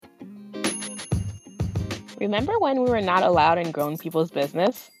Remember when we were not allowed in grown people's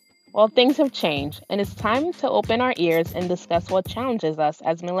business? Well, things have changed, and it's time to open our ears and discuss what challenges us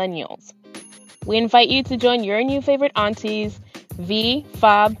as millennials. We invite you to join your new favorite aunties, V,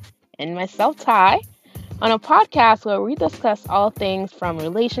 Fab, and myself, Ty, on a podcast where we discuss all things from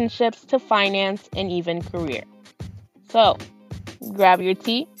relationships to finance and even career. So, grab your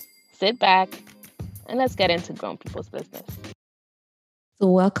tea, sit back, and let's get into grown people's business. So,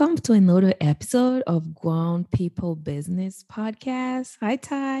 welcome to another episode of Grown People Business Podcast. Hi,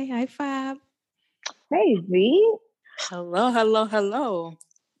 Ty. Hi, Fab. Hey, V. Hello.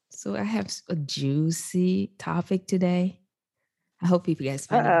 So, I have a juicy topic today. I hope you guys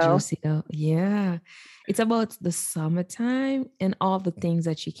find it juicy, though. Yeah. It's about the summertime and all the things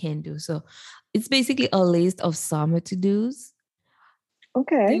that you can do. So, it's basically a list of summer to-dos.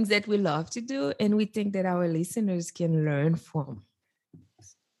 Okay. Things that we love to do and we think that our listeners can learn from.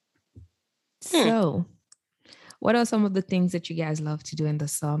 So, what are some of the things that you guys love to do in the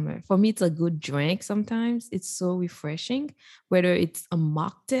summer? For me, it's a good drink sometimes. It's so refreshing, whether it's a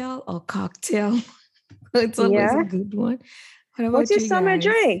mocktail or cocktail. It's always a good one. What about What's your summer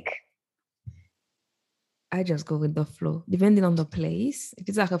drink? I just go with the flow, depending on the place. If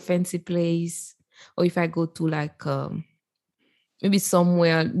it's like a fancy place, or if I go to like maybe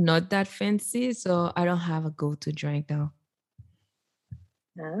somewhere not that fancy, so I don't have a go-to drink though.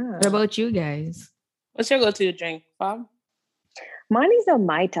 What about you guys? What's your go-to drink, Bob? Mine is a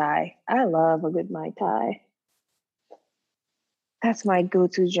Mai Tai. I love a good Mai Tai. That's my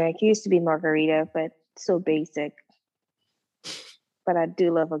go-to drink. It used to be margarita, but so basic. But I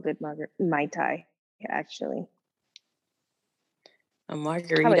do love a good Mai Tai, actually. A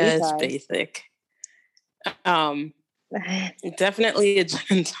margarita is basic. Definitely a gin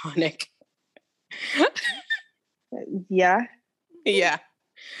and tonic. Yeah. Yeah.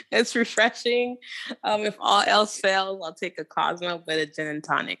 It's refreshing. If all else fails, I'll take a Cosmo, but a gin and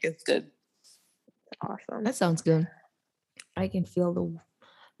tonic is good. Awesome. That sounds good. I can feel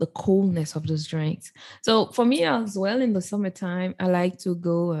the coolness of those drinks. So for me as well, in the summertime, I like to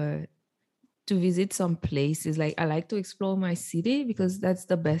go to visit some places. Like I like to explore my city because that's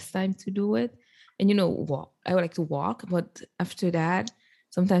the best time to do it. And walk. I would like to walk, but after that,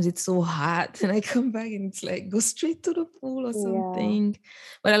 sometimes it's so hot and I come back and it's like, go straight to the pool or something. Yeah.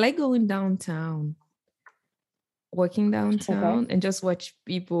 But I like going downtown, walking downtown and just watch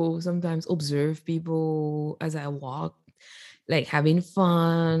people, sometimes observe people as I walk, like having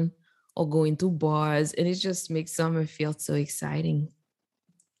fun or going to bars. And it just makes summer feel so exciting.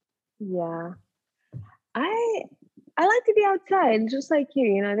 Yeah. I like to be outside, just like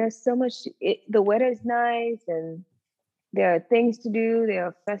you. There's so much, the weather is nice and there are things to do. There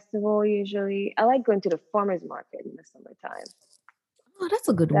are festivals usually. I like going to the farmer's market in the summertime. Oh, that's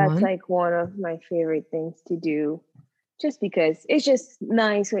a good one. That's like one of my favorite things to do, just because it's just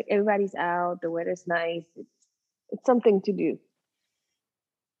nice when everybody's out. The weather's nice. It's something to do.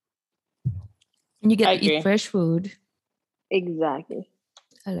 And you get to eat fresh food. Exactly.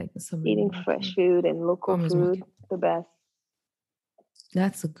 I like the summer. Eating fresh food and local food, the best.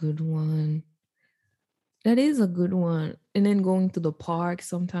 That's a good one. That is a good one. And then going to the park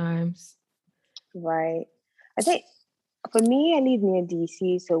sometimes. Right. I think for me, I live near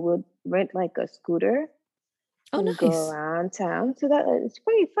DC, so we'll rent like a scooter and go around town. So that it's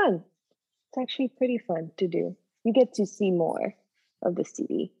pretty fun. It's actually pretty fun to do. You get to see more of the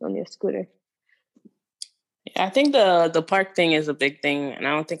city on your scooter. Yeah, I think the park thing is a big thing, and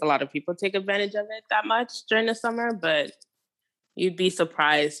I don't think a lot of people take advantage of it that much during the summer, but you'd be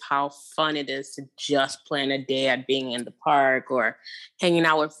surprised how fun it is to just plan a day at being in the park or hanging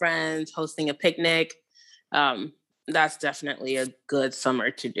out with friends, hosting a picnic. That's definitely a good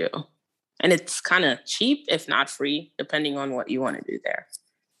summer to do. And it's kind of cheap, if not free, depending on what you want to do there.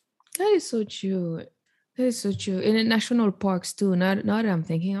 That is so true. That is so true. And in national parks too, now that I'm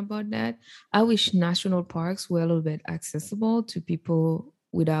thinking about that, I wish national parks were a little bit accessible to people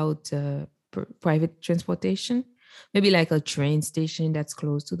without private transportation. Maybe like a train station that's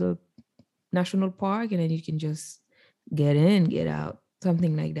close to the national park, and then you can just get in, get out,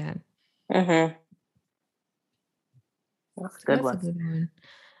 something like that. Mm-hmm. That's a good one.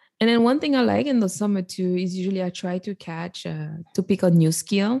 And then one thing I like in the summer too is usually I try to to pick a new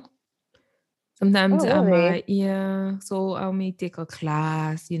skill. Sometimes I might, so I may take a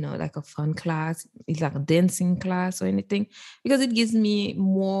class, like a fun class. It's like a dancing class or anything, because it gives me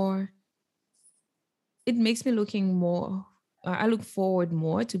more, it makes me looking more, I look forward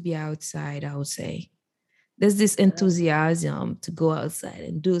more to be outside, I would say. There's this enthusiasm to go outside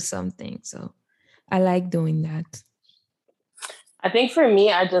and do something. So I like doing that. I think for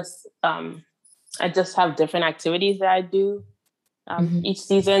me, I just, I just have different activities that I do each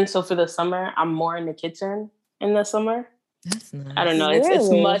season. So for the summer, I'm more in the kitchen in the summer. That's nice. I don't know.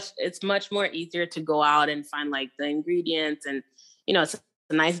 Really? It's much more easier to go out and find like the ingredients, and it's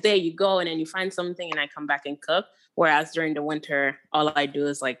a nice day. You go and then you find something, and I come back and cook. Whereas during the winter, all I do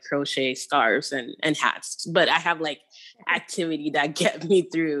is like crochet scarves and hats. But I have like activity that get me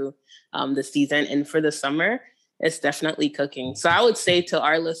through the season. And for the summer, it's definitely cooking. So I would say to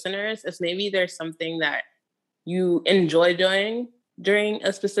our listeners, if maybe there's something that you enjoy doing during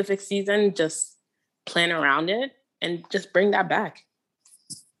a specific season, just plan around it and just bring that back.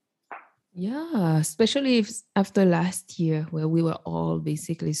 Yeah, especially if after last year where we were all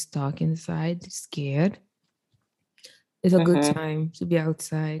basically stuck inside, scared. It's a good time to be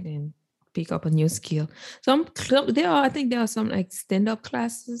outside and pick up a new skill. I think there are some like stand-up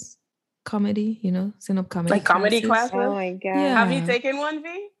classes, comedy, stand-up comedy like comedy classes. Oh my God. Yeah. Have you taken one,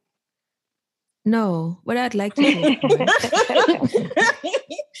 V? No, but I'd like to take one.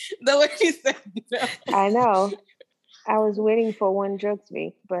 The way you said no. I know. I was waiting for one joke to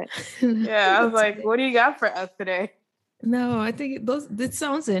be, but yeah, I was like, what do you got for us today? No, I think this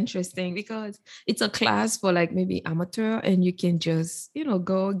sounds interesting because it's a class for like maybe amateur, and you can just,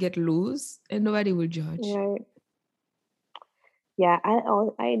 go get loose and nobody will judge. Right. Yeah,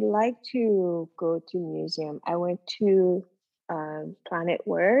 I like to go to museum. I went to Planet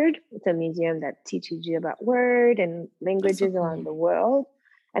Word. It's a museum that teaches you about word and languages around the world.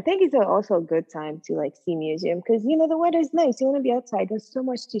 I think it's also a good time to like see museum because the weather is nice. You want to be outside. There's so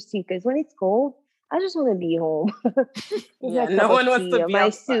much to see because when it's cold, I just want to be home. Yeah, no one wants to be my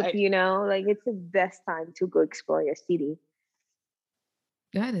outside. soup. Like it's the best time to go explore your city.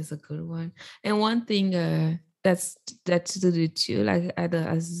 That is a good one. And one thing that's to do too, like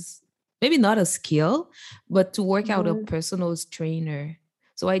as maybe not a skill, but to work out a personal trainer.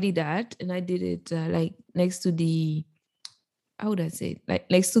 So I did that, and I did it like next to the, how would I say it? Like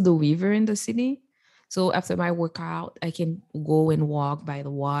next to the river in the city. So after my workout, I can go and walk by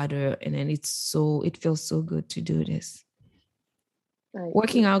the water, and then it feels so good to do this.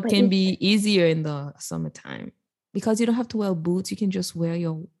 Working out can be easier in the summertime because you don't have to wear boots. You can just wear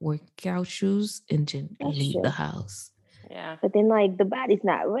your workout shoes and leave the house. Yeah. But then like the body's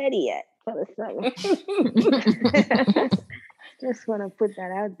not ready yet for the summer. Just want to put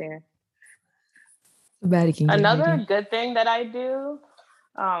that out there. Another good thing that I do,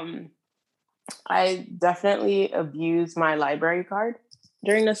 I definitely abuse my library card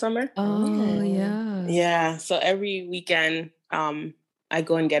during the summer. Oh, yeah. Yeah. So every weekend, I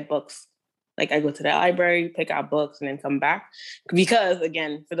go and get books. Like I go to the library, pick out books, and then come back. Because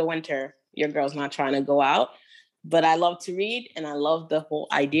again, for the winter, your girl's not trying to go out. But I love to read, and I love the whole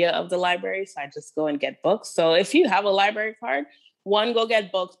idea of the library. So I just go and get books. So if you have a library card, one, go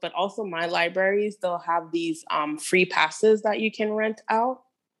get books, but also my libraries, they'll have these free passes that you can rent out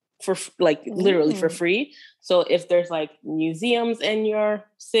for like literally for free. So if there's like museums in your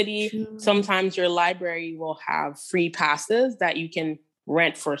city, sometimes your library will have free passes that you can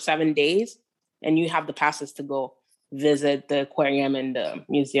rent for 7 days, and you have the passes to go visit the aquarium and the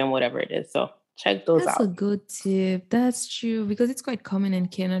museum, whatever it is. So check those out. That's a good tip. That's true, because it's quite common in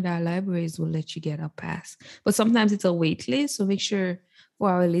Canada. Libraries will let you get a pass, but sometimes it's a wait list. So make sure for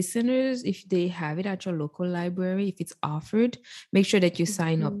our listeners, if they have it at your local library, if it's offered, make sure that you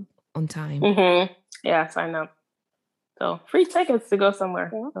sign up on time. Yeah, sign up. So free tickets to go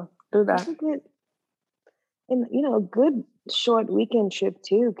somewhere. Yeah. So do that. And a good short weekend trip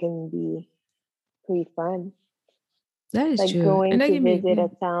too can be pretty fun. That is like true. Going to visit a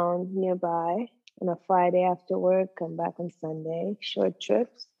town nearby on a Friday after work, come back on Sunday. Short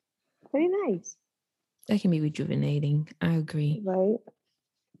trips, pretty nice. That can be rejuvenating. I agree. Right.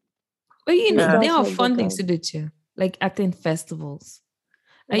 But there are fun things to do too, like attend festivals.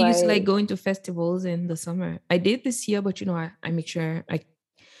 I used to like going to festivals in the summer. I did this year, but I make sure I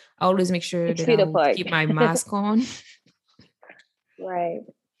always make sure that I keep my mask on. Right.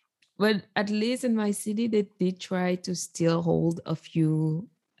 But at least in my city, they did try to still hold a few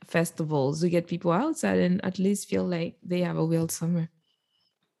festivals to get people outside and at least feel like they have a real summer.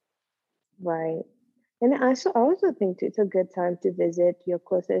 Right. And I also think it's a good time to visit your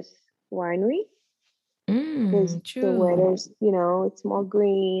closest winery. Because the weather's, it's more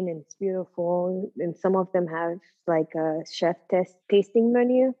green and it's beautiful. And some of them have like a chef tasting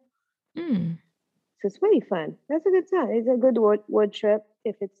menu. So it's really fun. That's a good time. It's a good road trip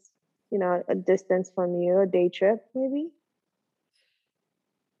if it's, a distance from you, a day trip maybe.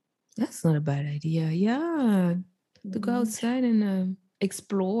 That's not a bad idea. Yeah. To go outside and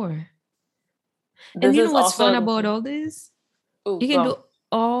explore. And you know what's fun about all this? You can do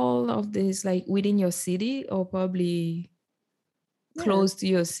all of this like within your city or probably close to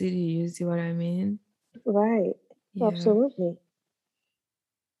your city? You see what I mean? Right. Yeah. Absolutely.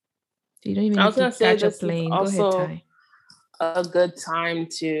 You don't even I need was to gonna say catch a this is plane. Go ahead, also Ty. a good time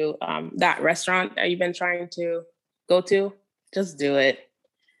to that restaurant that you've been trying to go to. Just do it.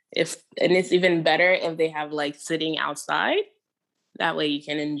 And it's even better if they have like sitting outside. That way you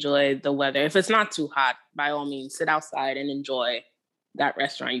can enjoy the weather. If it's not too hot, by all means, sit outside and enjoy that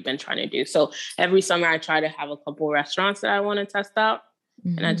restaurant you've been trying to do. So every summer I try to have a couple restaurants that I want to test out,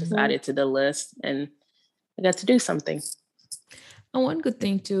 and I just add it to the list, and I get to do something. And one good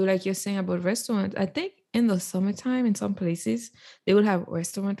thing too, like you're saying about restaurants, I think in the summertime in some places they will have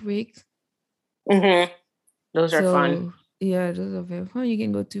restaurant week. Those are fun. Yeah, those are very fun. You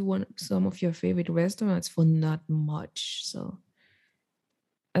can go to some of your favorite restaurants for not much. So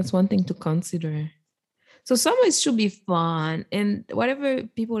that's one thing to consider. So summers should be fun. And whatever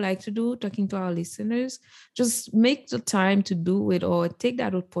people like to do, talking to our listeners, just make the time to do it or take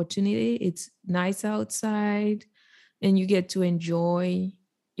that opportunity. It's nice outside and you get to enjoy,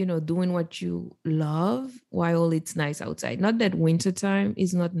 doing what you love while it's nice outside. Not that wintertime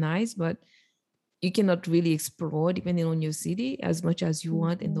is not nice, but you cannot really explore depending on your city as much as you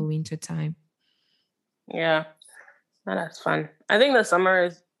want in the wintertime. Yeah, that's fun. I think the summer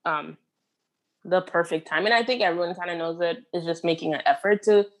is the perfect time. And I think everyone kind of knows it. It's just making an effort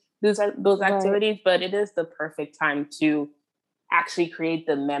to do those activities, but it is the perfect time to actually create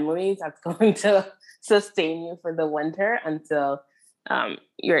the memories that's going to sustain you for the winter until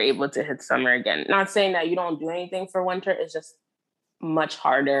you're able to hit summer again. Not saying that you don't do anything for winter. It's just much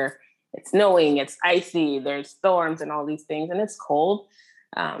harder. It's snowing, it's icy, there's storms and all these things, and it's cold.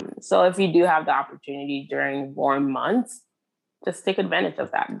 So if you do have the opportunity during warm months, just take advantage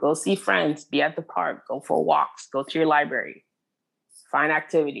of that. Go see friends, be at the park, go for walks, go to your library, find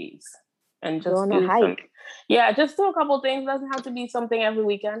activities, and just do a hike. Just do a couple things. It doesn't have to be something every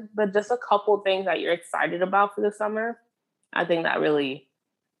weekend, but just a couple things that you're excited about for the summer. I think that really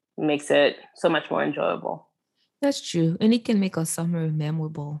makes it so much more enjoyable. That's true. And it can make a summer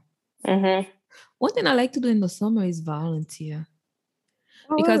memorable. One thing I like to do in the summer is volunteer.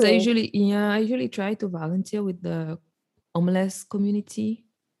 Because really? I usually try to volunteer with the homeless community,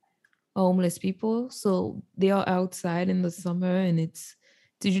 homeless people. So they are outside in the summer and it's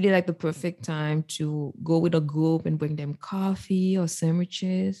usually like the perfect time to go with a group and bring them coffee or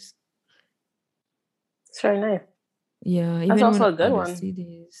sandwiches. It's very nice. Yeah. That's even also a good one.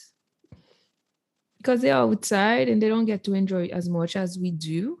 Cities. Because they're outside and they don't get to enjoy as much as we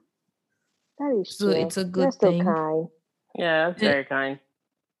do. That is so true. It's a good thing. Kind. Yeah, that's very kind.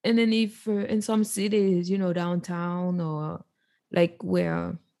 And then if in some cities, downtown or like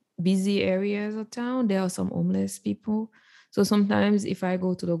where busy areas of town, there are some homeless people. So sometimes if I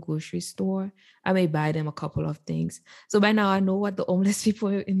go to the grocery store, I may buy them a couple of things. So by now I know what the homeless people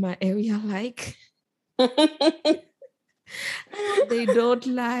in my area like. They don't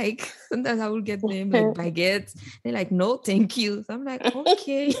like. Sometimes I will get them like baguettes. They're like, no, thank you. So I'm like,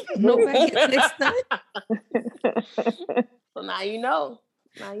 okay, no baguettes next time. So now you know.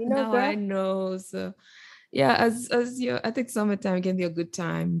 Now I know. So yeah, I think summertime can be a good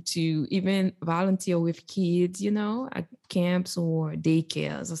time to even volunteer with kids, at camps or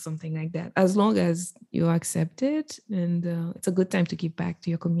daycares or something like that, as long as you're accepted. And it's a good time to give back to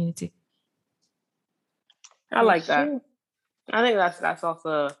your community. I like that. I think that's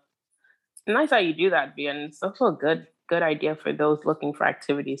also nice how you do that, Bea, and it's also a good idea for those looking for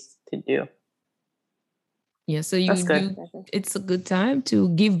activities to do. Yeah, so it's a good time to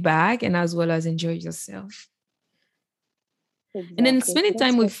give back and as well as enjoy yourself. Exactly. And then spending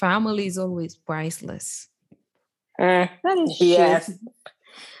time with family is always priceless. That is yes, true.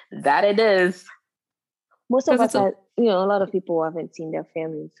 That it is. Most of us, a lot of people haven't seen their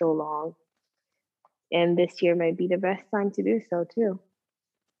family in so long. And this year might be the best time to do so too.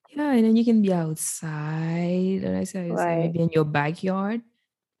 Yeah, and then you can be outside, and I say maybe in your backyard,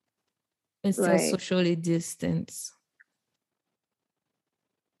 and still socially distance.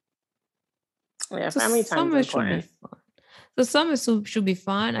 Yeah, so family time is important. So summer should be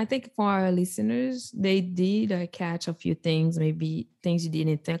fun. I think for our listeners, they did catch a few things, maybe things you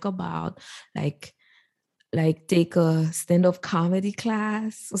didn't think about, like take a stand-up comedy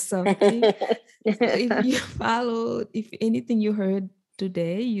class or something. So if anything you heard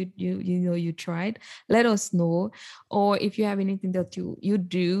today, you tried, let us know. Or if you have anything that you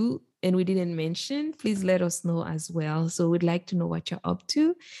do and we didn't mention, please let us know as well. So we'd like to know what you're up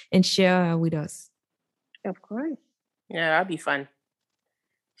to and share with us. Of course. Yeah, that'd be fun.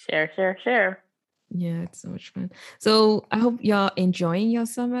 Share. Yeah, it's so much fun. So I hope you're enjoying your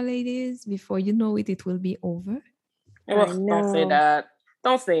summer, ladies. Before you know it, it will be over. Ugh, don't say that.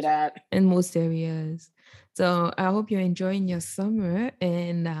 Don't say that. In most areas. So I hope you're enjoying your summer.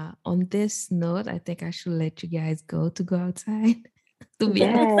 And on this note, I think I should let you guys go outside.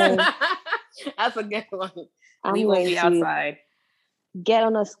 That's a good one. We will be outside. Get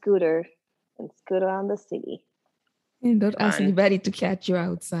on a scooter and scoot around the city. And don't ask anybody to catch you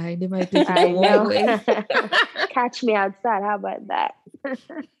outside. They might take it the wrong way. Catch me outside. How about that?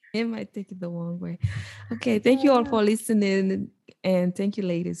 They might take it the wrong way. Okay. Thank you all for listening. And thank you,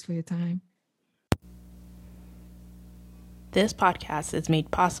 ladies, for your time. This podcast is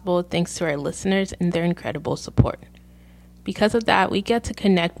made possible thanks to our listeners and their incredible support. Because of that, we get to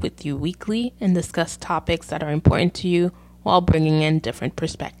connect with you weekly and discuss topics that are important to you while bringing in different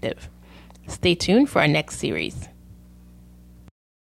perspective. Stay tuned for our next series.